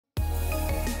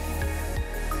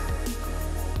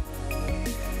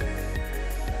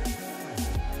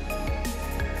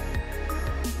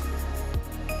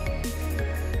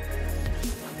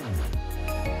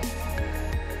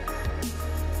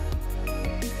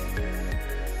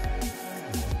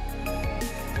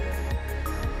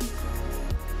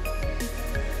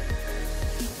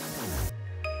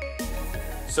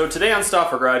So today on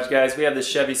Stauffer Garage, guys, we have the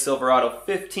Chevy Silverado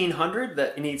 1500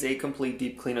 that needs a complete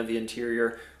deep clean of the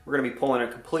interior. We're going to be pulling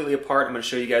it completely apart. I'm going to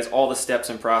show you guys all the steps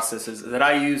and processes that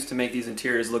I use to make these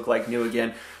interiors look like new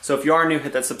again. So if you are new,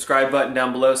 hit that subscribe button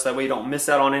down below so that way you don't miss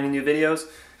out on any new videos.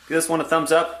 Give this one a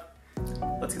thumbs up.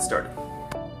 Let's get started.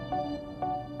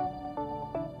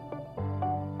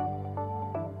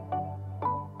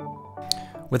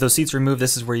 With those seats removed,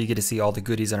 this is where you get to see all the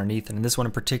goodies underneath. And in this one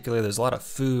in particular, there's a lot of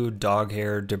food, dog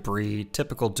hair, debris,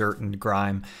 typical dirt and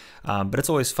grime. But it's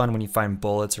always fun when you find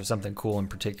bullets or something cool in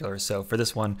particular. So for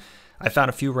this one, I found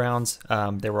a few rounds.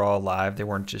 They were all live. They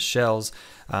weren't just shells.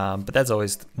 But that's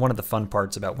always one of the fun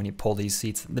parts about when you pull these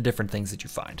seats, the different things that you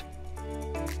find.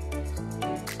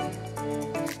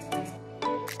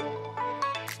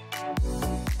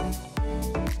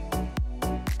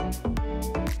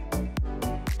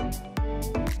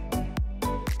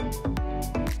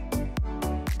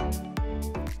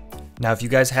 Now, if you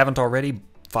guys haven't already,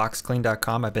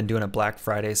 foxclean.com, I've been doing a Black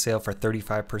Friday sale for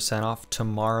 35% off.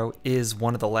 Tomorrow is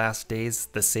one of the last days.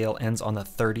 The sale ends on the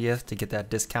 30th to get that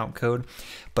discount code.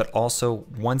 But also,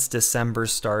 once December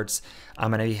starts,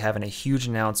 I'm going to be having a huge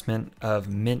announcement of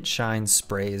Mint Shine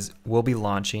sprays will be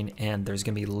launching, and there's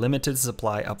going to be limited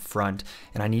supply up front.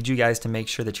 And I need you guys to make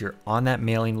sure that you're on that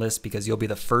mailing list because you'll be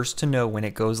the first to know when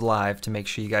it goes live to make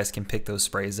sure you guys can pick those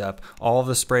sprays up. All of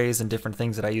the sprays and different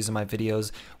things that I use in my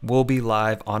videos will be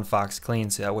live on Fox Clean,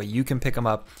 so that way you can pick them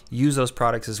up, use those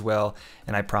products as well,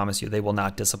 and I promise you they will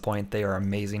not disappoint. They are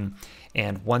amazing.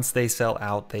 And once they sell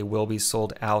out, they will be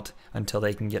sold out until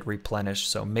they can get replenished.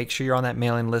 So make sure you're on that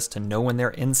mailing list to know when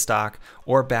they're in stock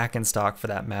or back in stock for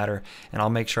that matter. And I'll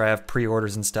make sure I have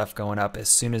pre-orders and stuff going up as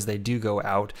soon as they do go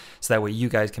out. So that way you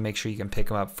guys can make sure you can pick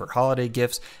them up for holiday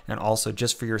gifts and also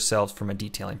just for yourselves from a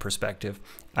detailing perspective.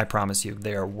 I promise you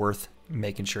they are worth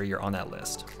making sure you're on that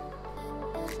list.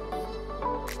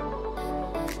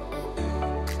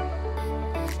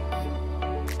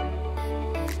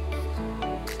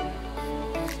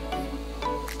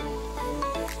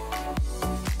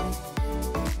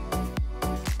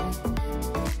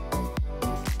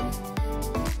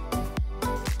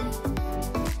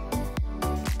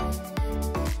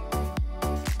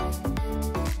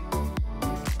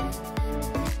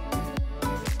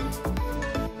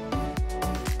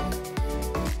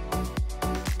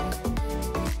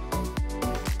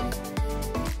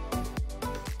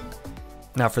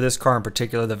 Now for this car in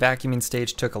particular, the vacuuming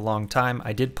stage took a long time.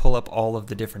 I did pull up all of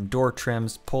the different door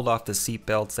trims, pulled off the seat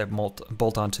belts that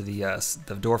bolt onto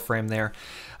the door frame there.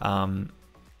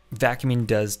 Vacuuming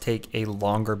does take a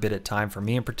longer bit of time for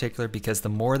me in particular because the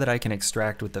more that I can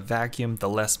extract with the vacuum, the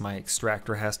less my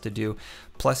extractor has to do.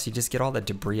 Plus you just get all the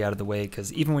debris out of the way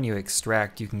because even when you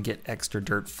extract, you can get extra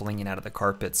dirt flinging out of the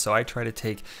carpet. So I try to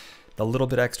take a little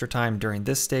bit extra time during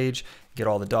this stage, get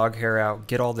all the dog hair out,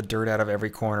 get all the dirt out of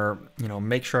every corner,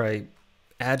 make sure I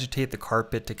agitate the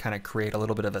carpet to kind of create a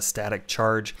little bit of a static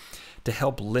charge to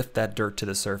help lift that dirt to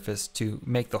the surface to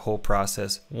make the whole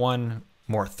process, one,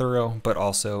 more thorough, but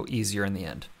also easier in the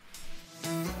end.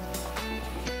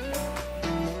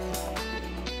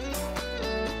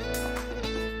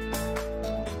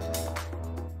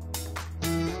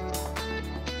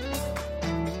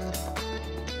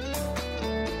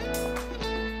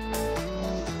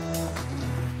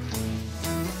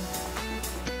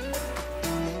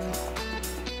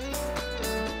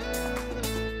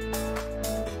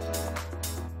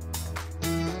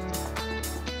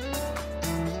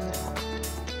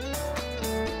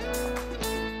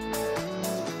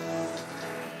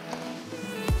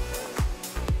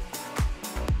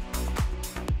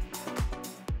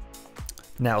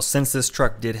 Now, since this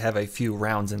truck did have a few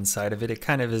rounds inside of it, it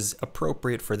kind of is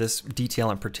appropriate for this detail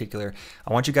in particular.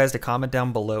 I want you guys to comment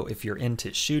down below if you're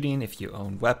into shooting, if you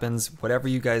own weapons, whatever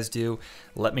you guys do,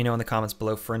 let me know in the comments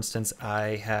below. For instance,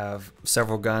 I have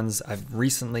several guns. I've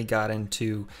recently got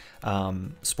into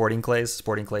sporting clays.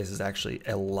 Sporting clays is actually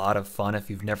a lot of fun.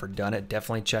 If you've never done it,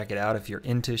 definitely check it out if you're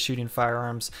into shooting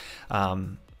firearms.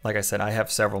 Like I said, I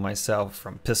have several myself,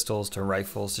 from pistols to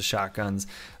rifles to shotguns.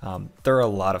 They're a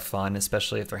lot of fun,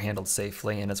 especially if they're handled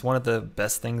safely. And it's one of the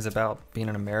best things about being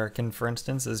an American, for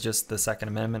instance, is just the Second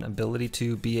Amendment ability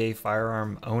to be a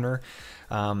firearm owner.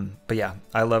 But yeah,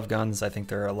 I love guns. I think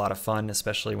they're a lot of fun,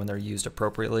 especially when they're used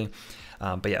appropriately.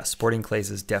 But yeah, sporting clays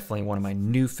is definitely one of my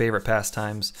new favorite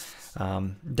pastimes.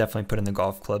 Definitely putting the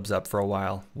golf clubs up for a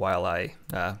while I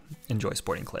enjoy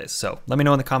sporting clays. So let me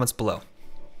know in the comments below.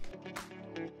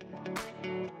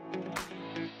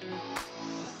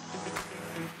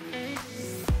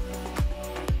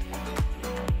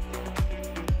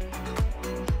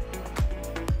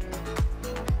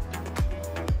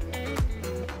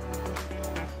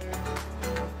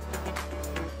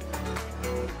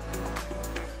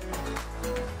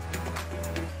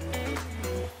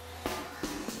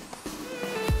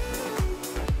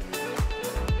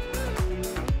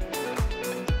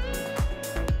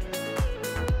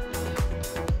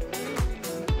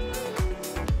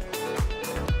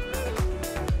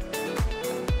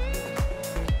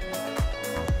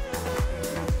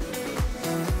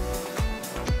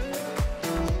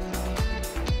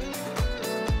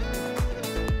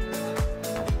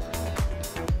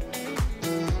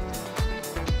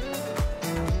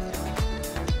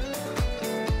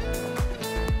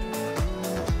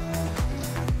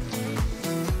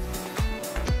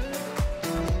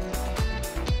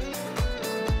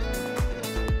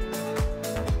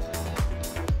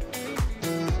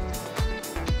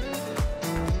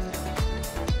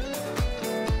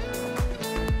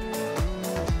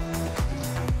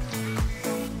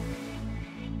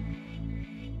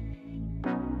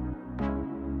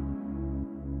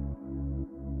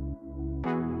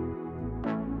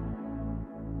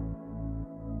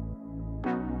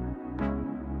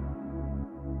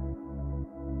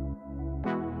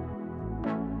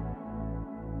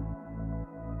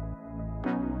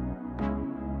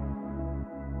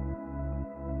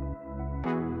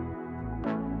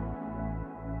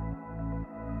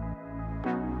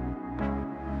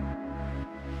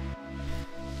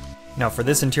 Now for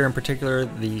this interior in particular,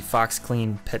 the Fox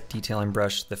Clean pet detailing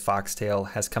brush, the Foxtail,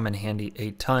 has come in handy a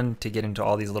ton to get into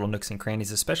all these little nooks and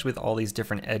crannies, especially with all these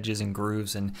different edges and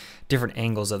grooves and different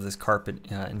angles of this carpet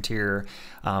interior.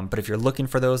 But if you're looking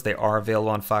for those, they are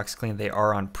available on Fox Clean. They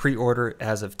are on pre-order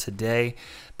as of today,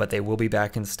 but they will be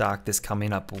back in stock this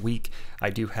coming up week.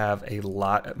 I do have a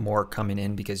lot more coming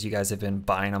in because you guys have been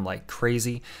buying them like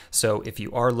crazy. So if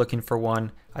you are looking for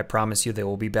one, I promise you they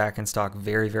will be back in stock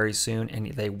very, very soon, and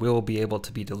they will be able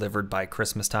to be delivered by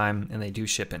Christmas time, and they do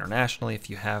ship internationally if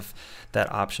you have that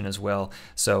option as well.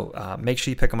 So make sure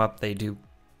you pick them up. They do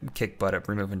kick butt at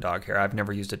removing dog hair. I've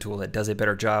never used a tool that does a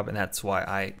better job, and that's why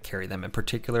I carry them in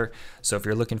particular. So if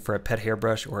you're looking for a pet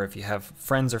hairbrush, or if you have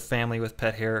friends or family with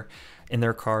pet hair in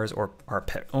their cars or are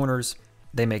pet owners,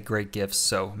 they make great gifts.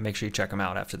 So make sure you check them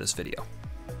out after this video.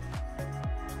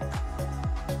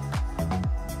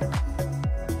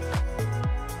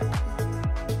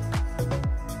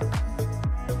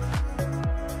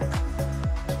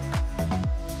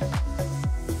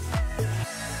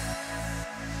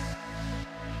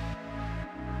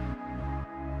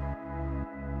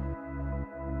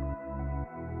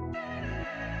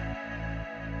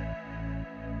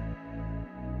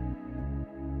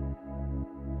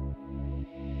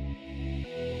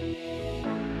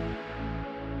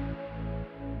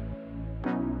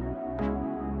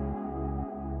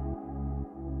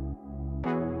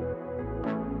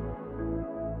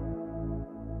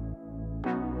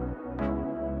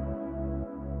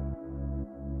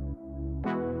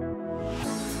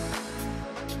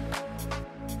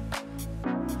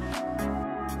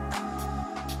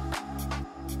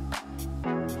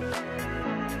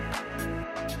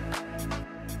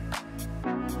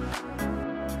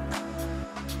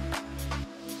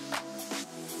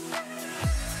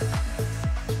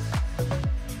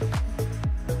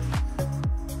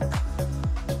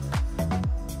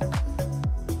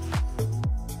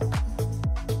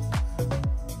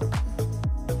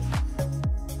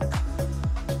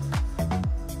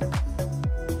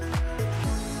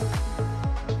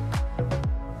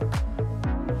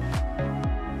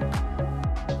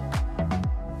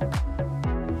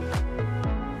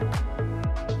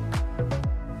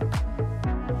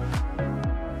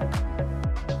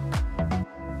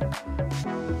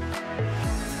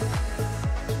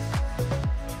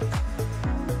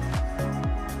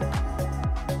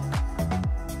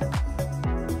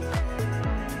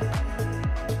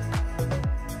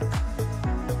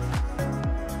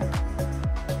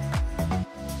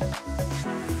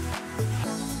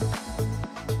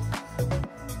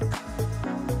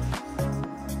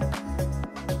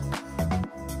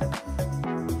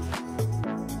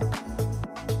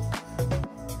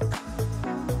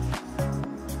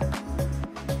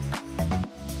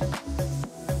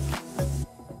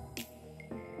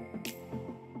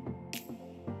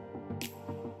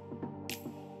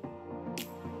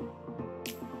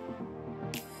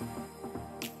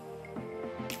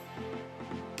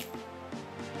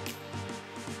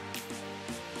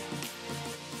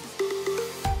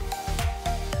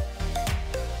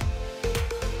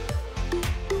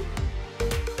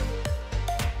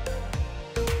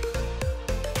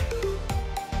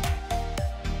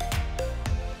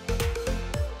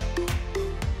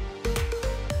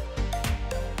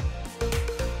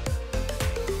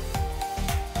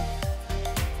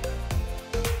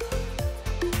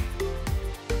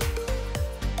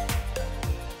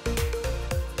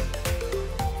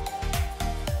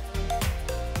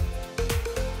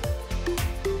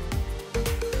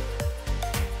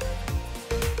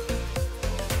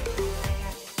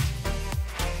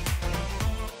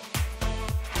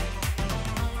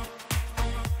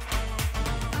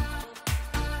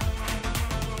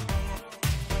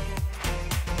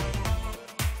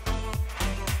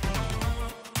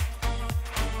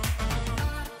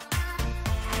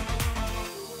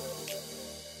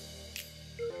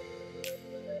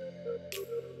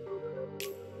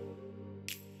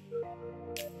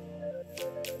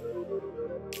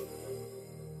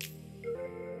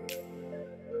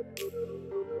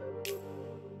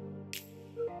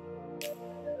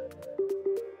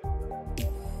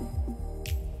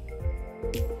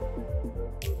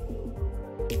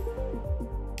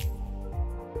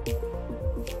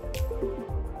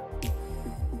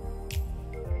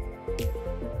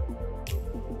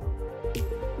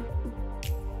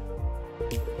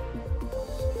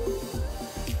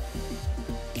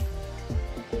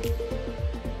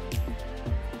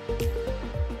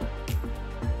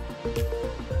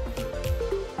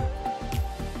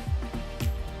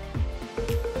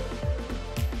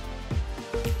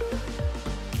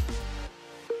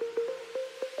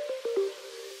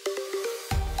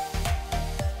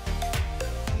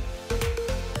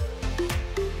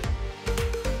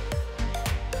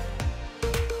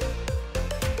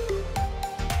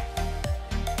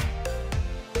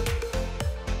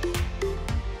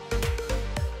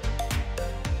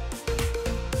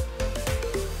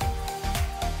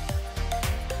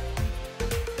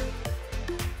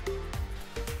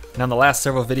 Now in the last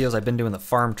several videos I've been doing the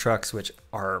farm trucks, which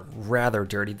are rather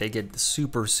dirty. They get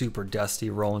super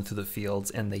dusty rolling through the fields,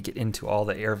 and they get into all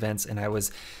the air vents, and I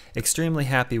was extremely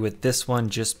happy with this one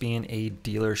just being a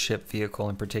dealership vehicle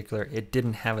in particular. It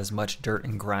didn't have as much dirt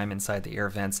and grime inside the air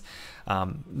vents.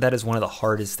 That is one of the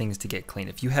hardest things to get clean.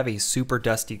 If you have a super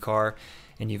dusty car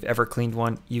and you've ever cleaned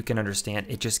one, you can understand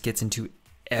it just gets into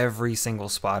every single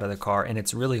spot of the car, and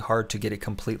it's really hard to get it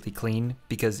completely clean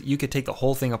because you could take the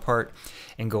whole thing apart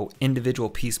and go individual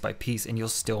piece by piece and you'll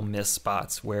still miss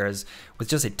spots. Whereas with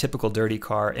just a typical dirty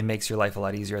car, it makes your life a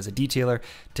lot easier as a detailer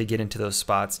to get into those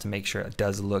spots to make sure it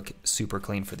does look super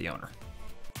clean for the owner.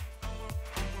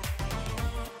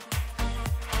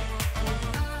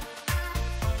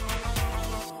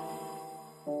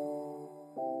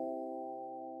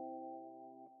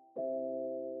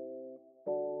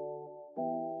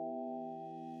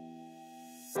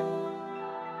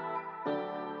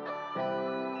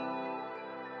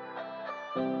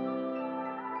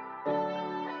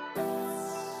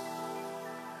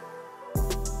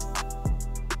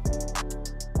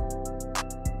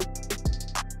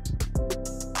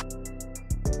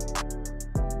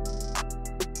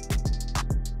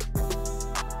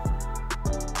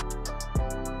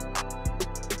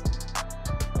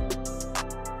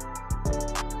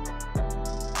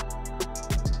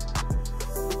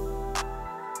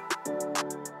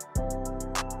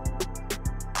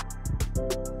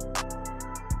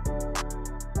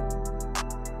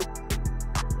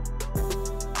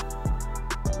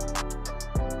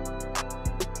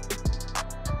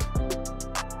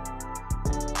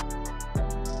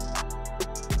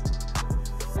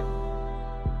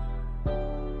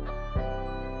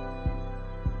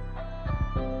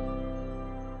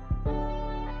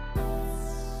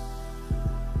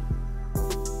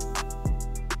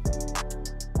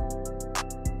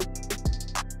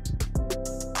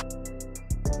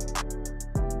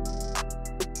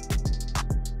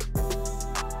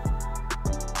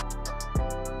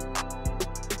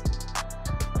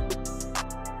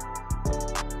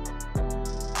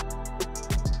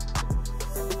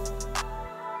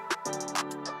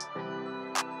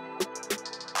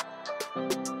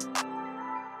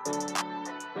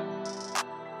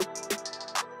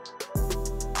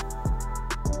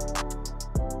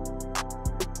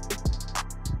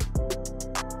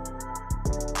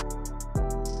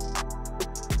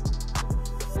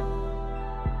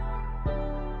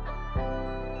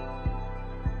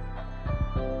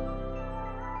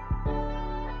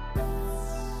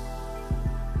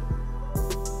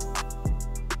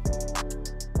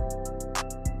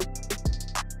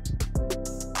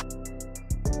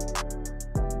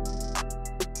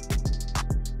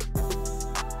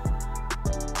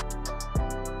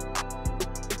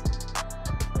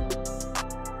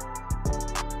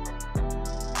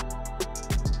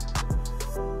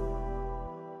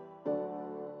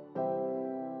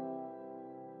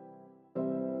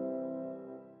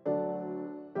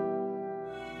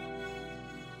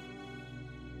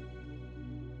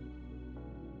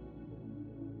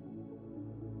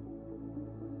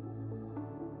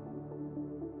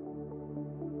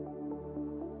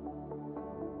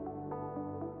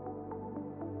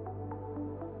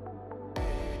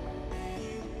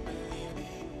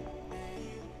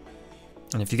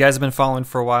 And if you guys have been following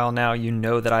for a while now, you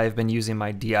know that I have been using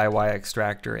my DIY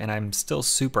extractor, and I'm still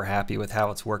super happy with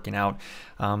how it's working out.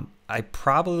 I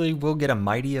probably will get a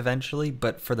Mighty eventually,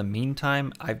 but for the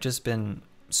meantime, I've just been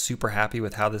super happy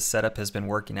with how this setup has been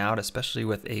working out, especially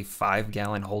with a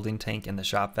 5-gallon holding tank in the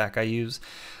shop vac I use.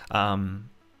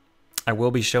 I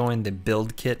will be showing the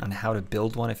build kit on how to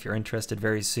build one if you're interested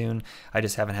very soon. I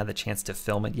just haven't had the chance to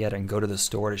film it yet and go to the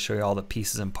store to show you all the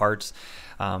pieces and parts.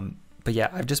 But yeah,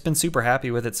 I've just been super happy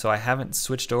with it, so I haven't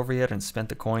switched over yet and spent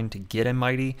the coin to get a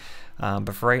Mighty.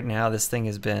 But for right now, this thing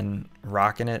has been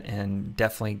rocking it and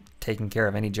definitely taking care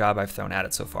of any job I've thrown at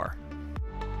it so far.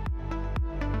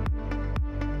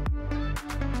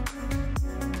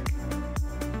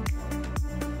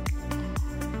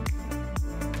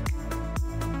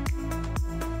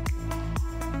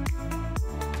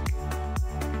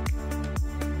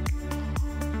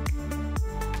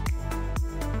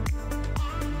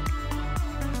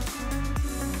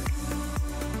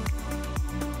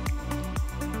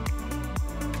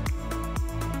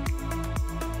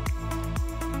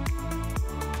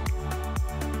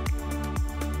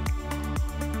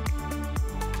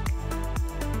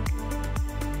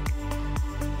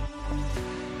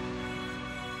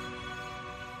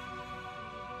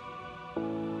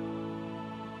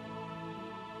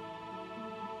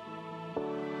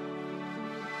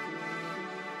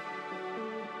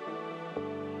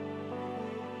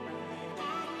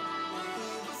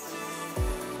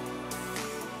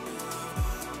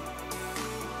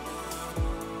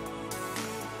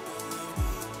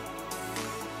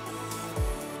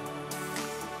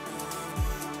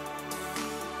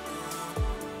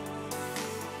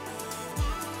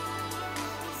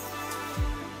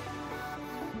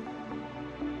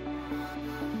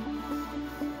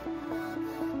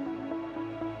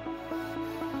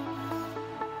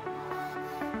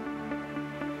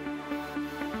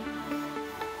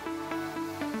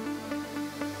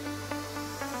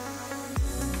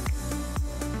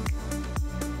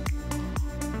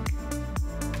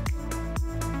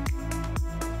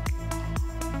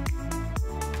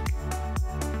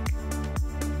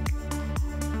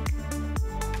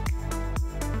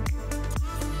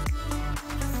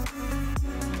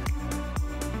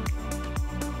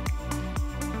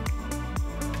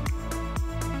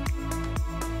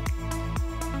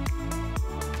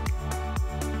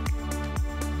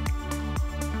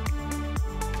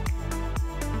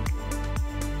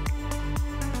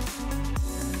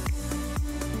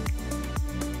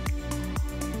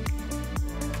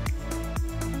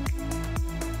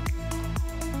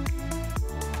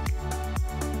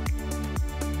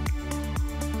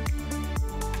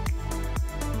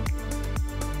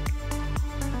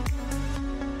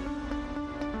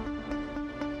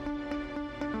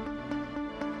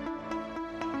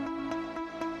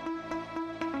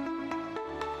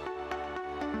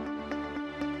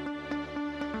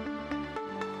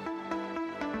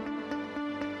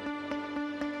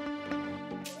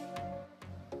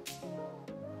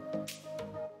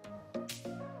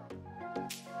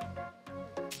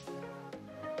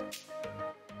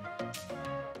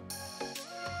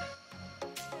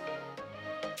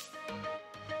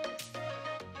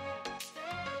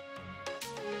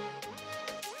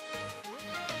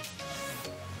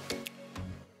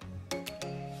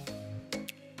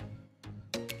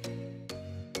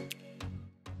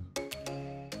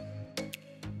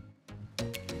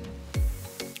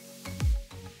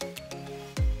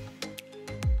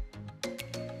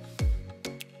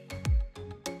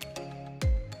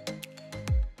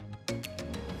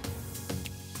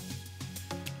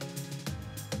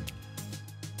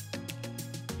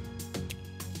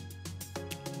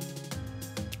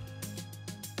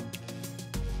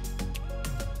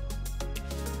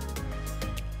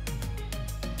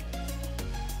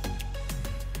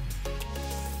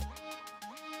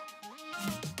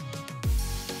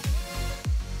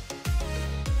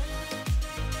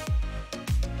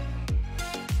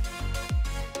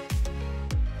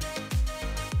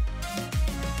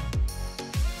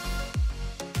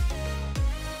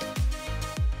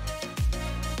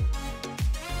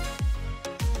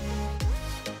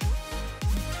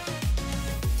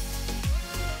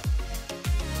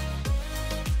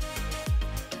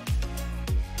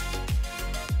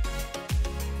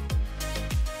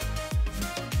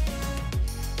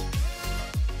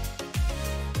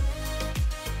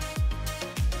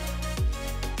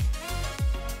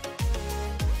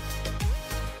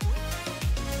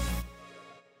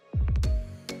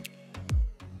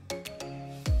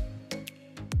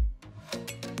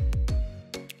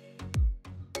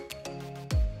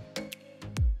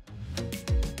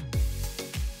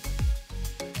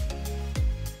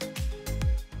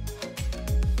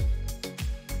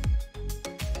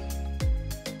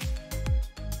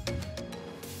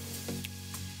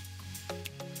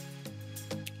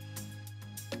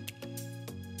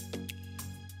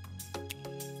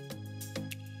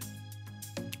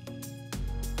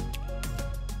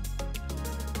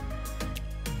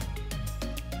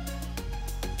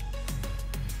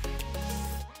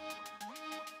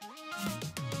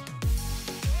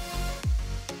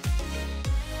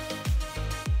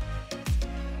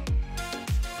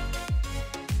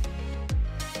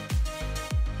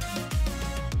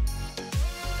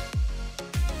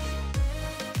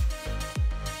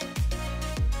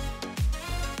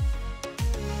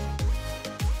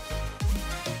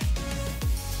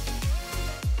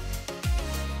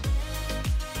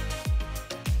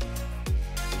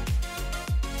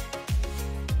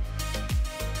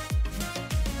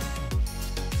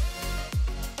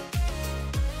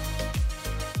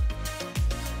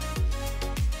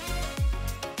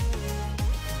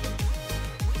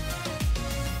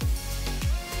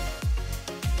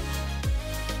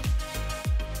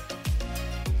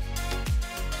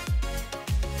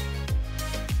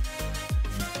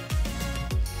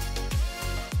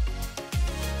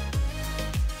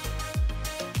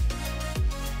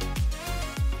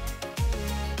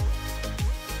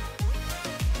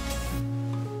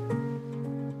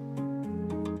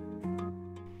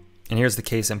 And here's the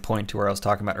case in point to where I was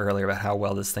talking about earlier about how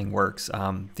well this thing works.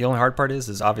 The only hard part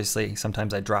is obviously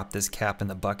sometimes I drop this cap in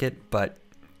the bucket, but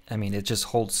I mean, it just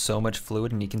holds so much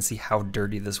fluid, and you can see how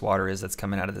dirty this water is that's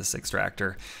coming out of this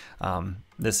extractor.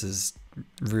 This is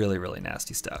really, really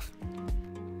nasty stuff.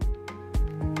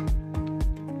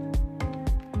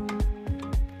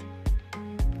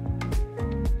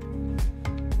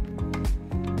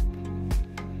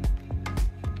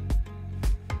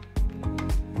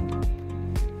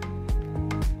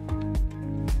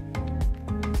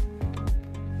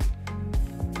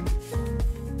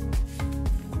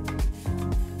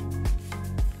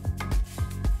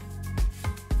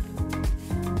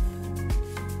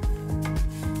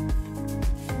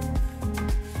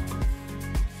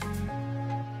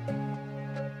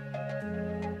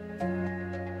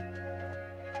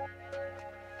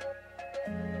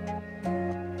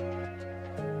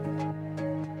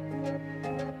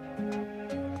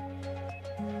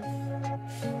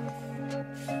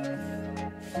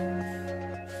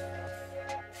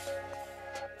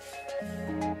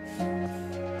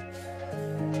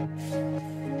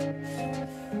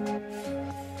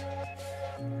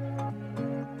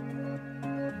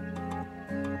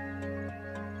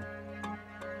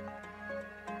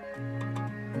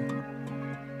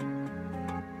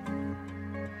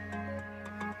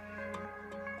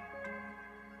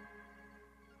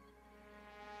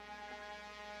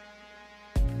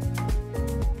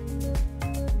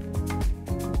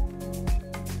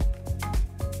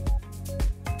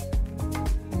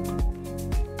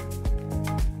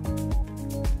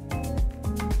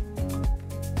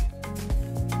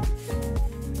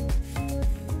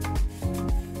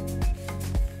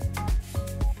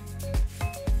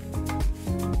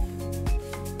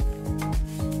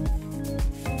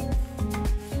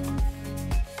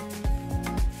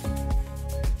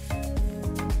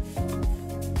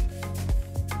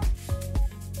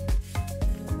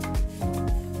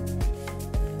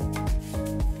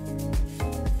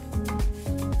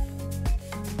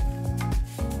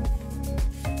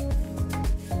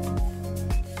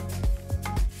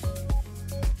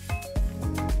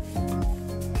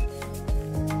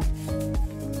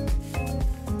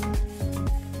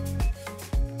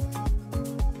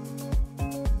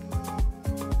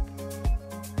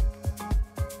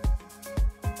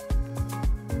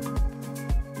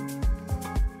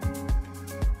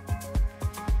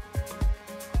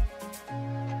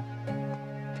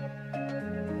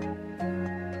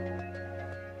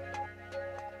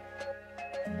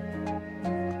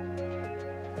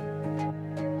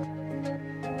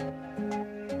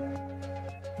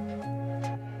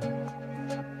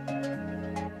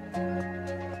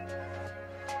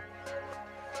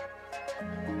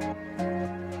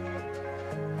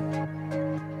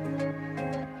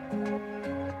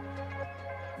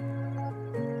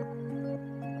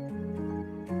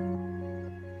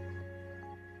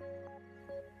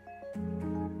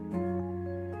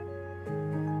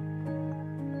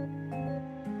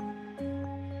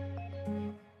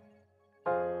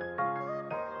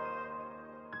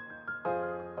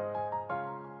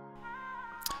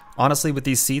 Honestly, with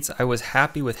these seats, I was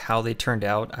happy with how they turned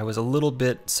out. I was a little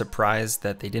bit surprised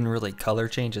that they didn't really color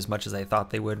change as much as I thought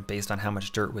they would based on how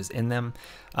much dirt was in them.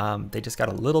 They just got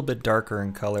a little bit darker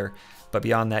in color, but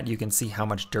beyond that, you can see how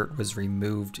much dirt was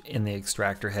removed in the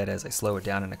extractor head as I slow it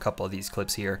down in a couple of these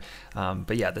clips here.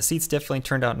 But yeah, the seats definitely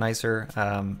turned out nicer.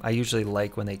 I usually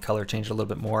like when they color change a little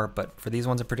bit more, but for these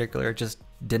ones in particular, it just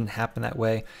didn't happen that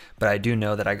way. But I do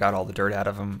know that I got all the dirt out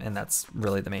of them, and that's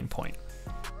really the main point.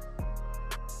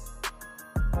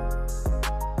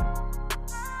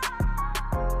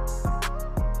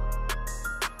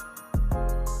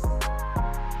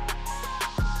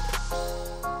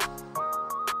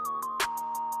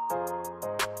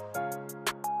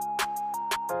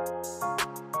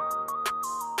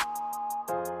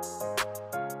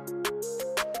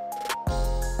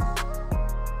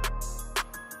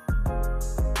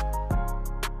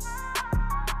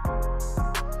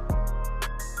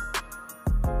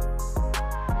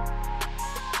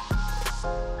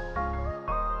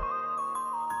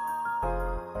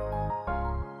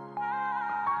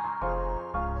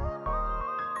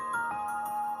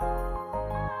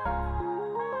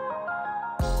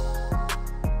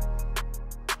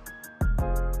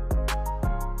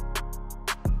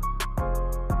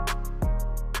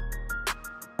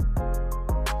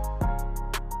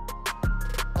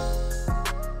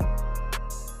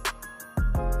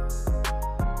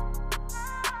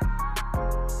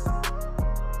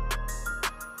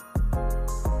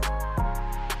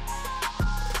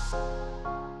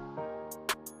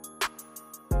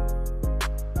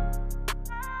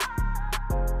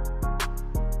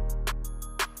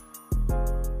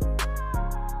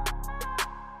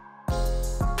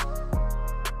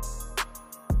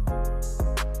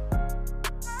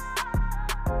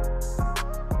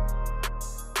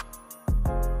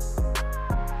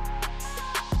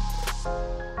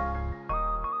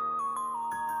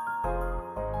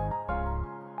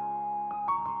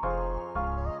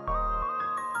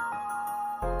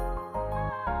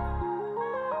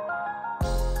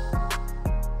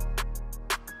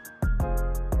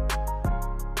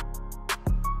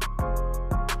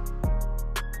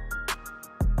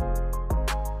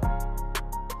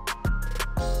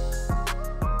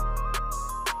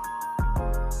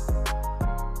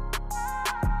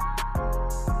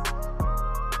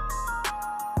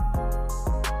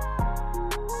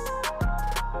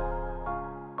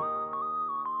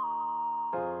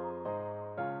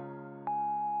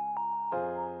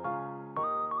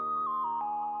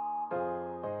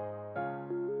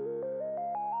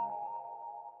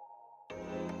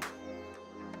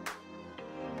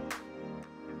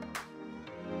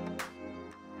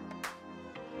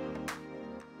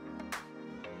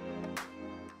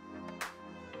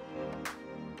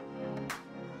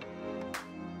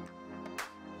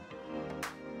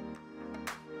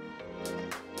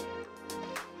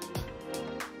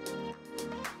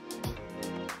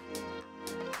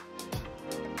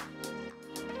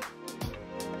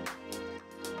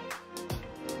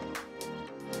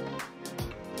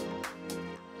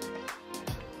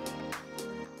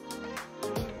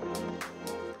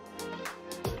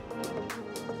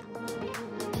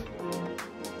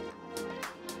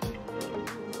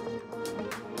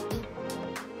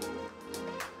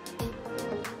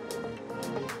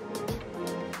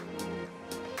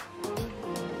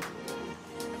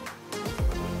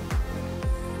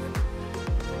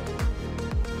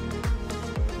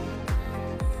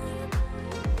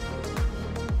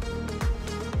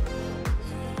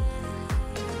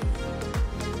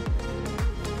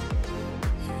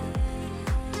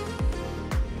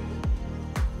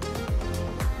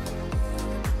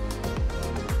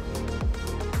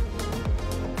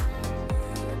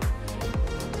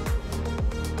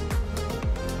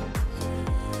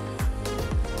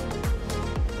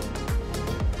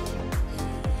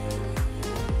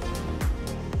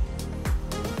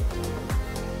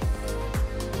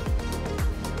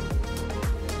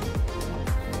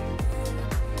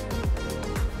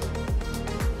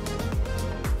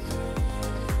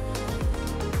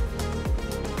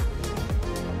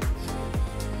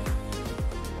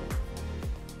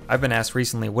 I've been asked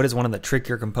recently, what is one of the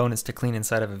trickier components to clean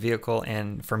inside of a vehicle?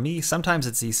 And for me, sometimes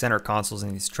it's these center consoles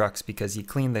in these trucks, because you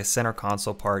clean the center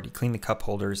console part, you clean the cup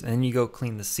holders, and then you go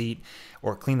clean the seat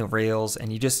or clean the rails,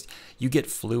 and you get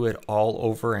fluid all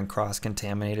over and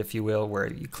cross-contaminate, if you will,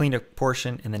 where you clean a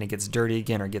portion and then it gets dirty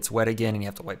again or gets wet again and you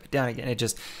have to wipe it down again.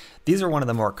 These are one of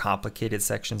the more complicated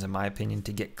sections, in my opinion,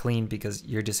 to get clean, because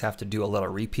you just have to do a little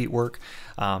repeat work.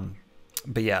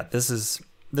 But yeah, this is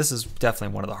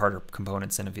definitely one of the harder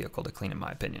components in a vehicle to clean, in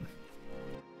my opinion.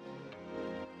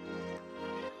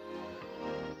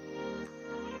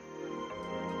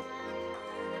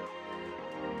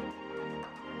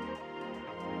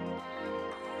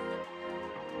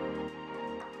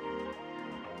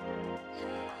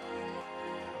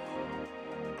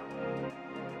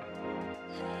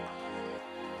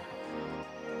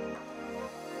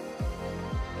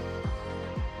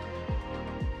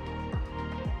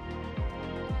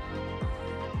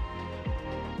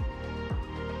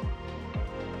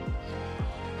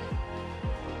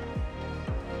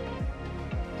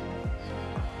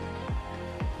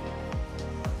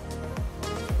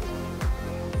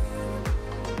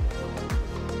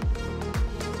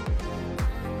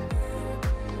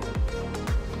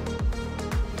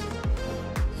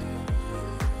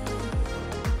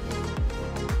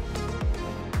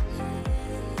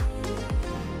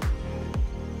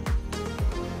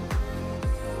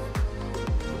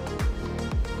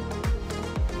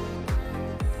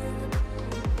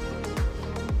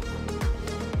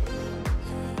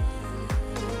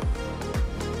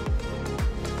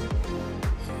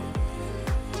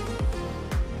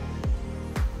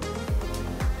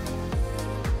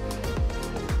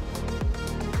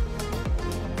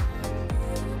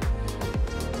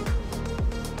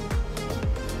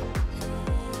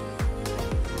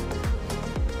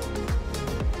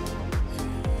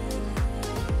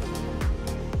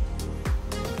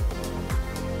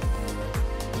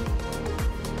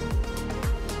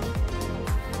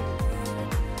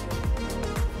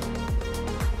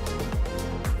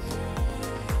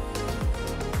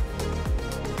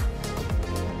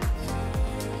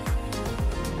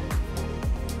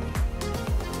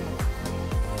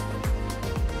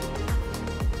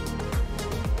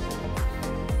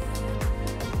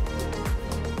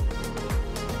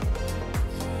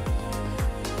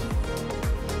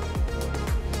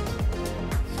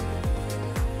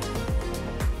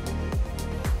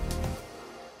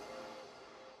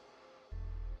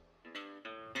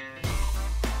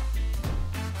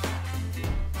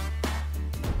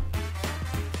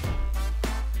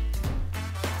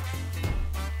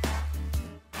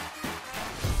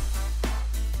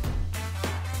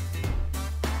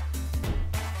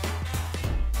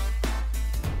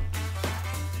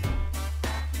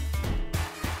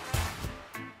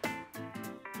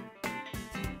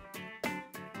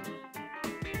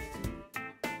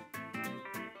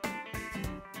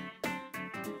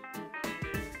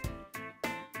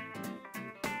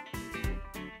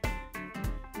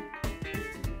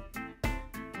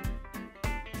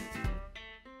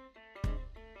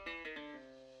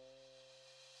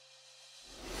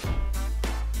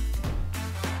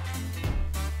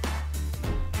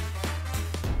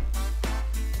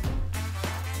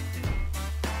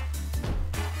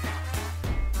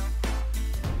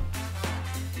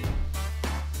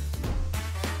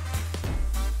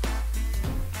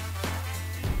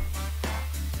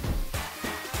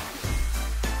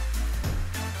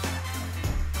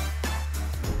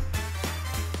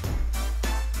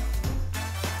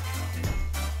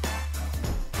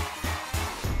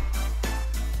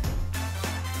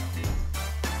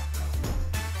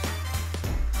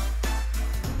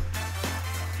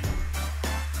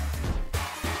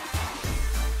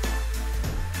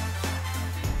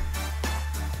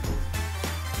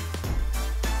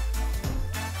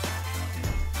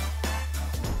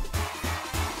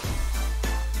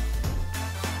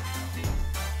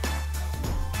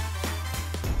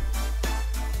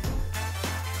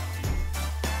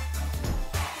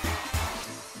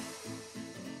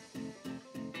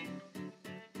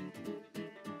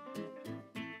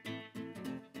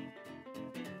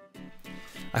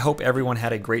 I hope everyone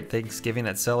had a great Thanksgiving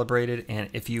that celebrated, and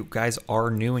if you guys are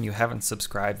new and you haven't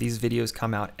subscribed, these videos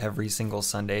come out every single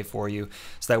Sunday for you,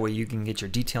 so that way you can get your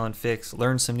detailing fix,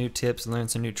 learn some new tips, learn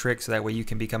some new tricks, so that way you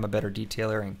can become a better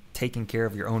detailer and taking care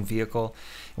of your own vehicle.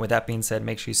 And with that being said,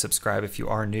 make sure you subscribe if you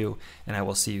are new, and I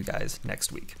will see you guys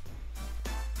next week.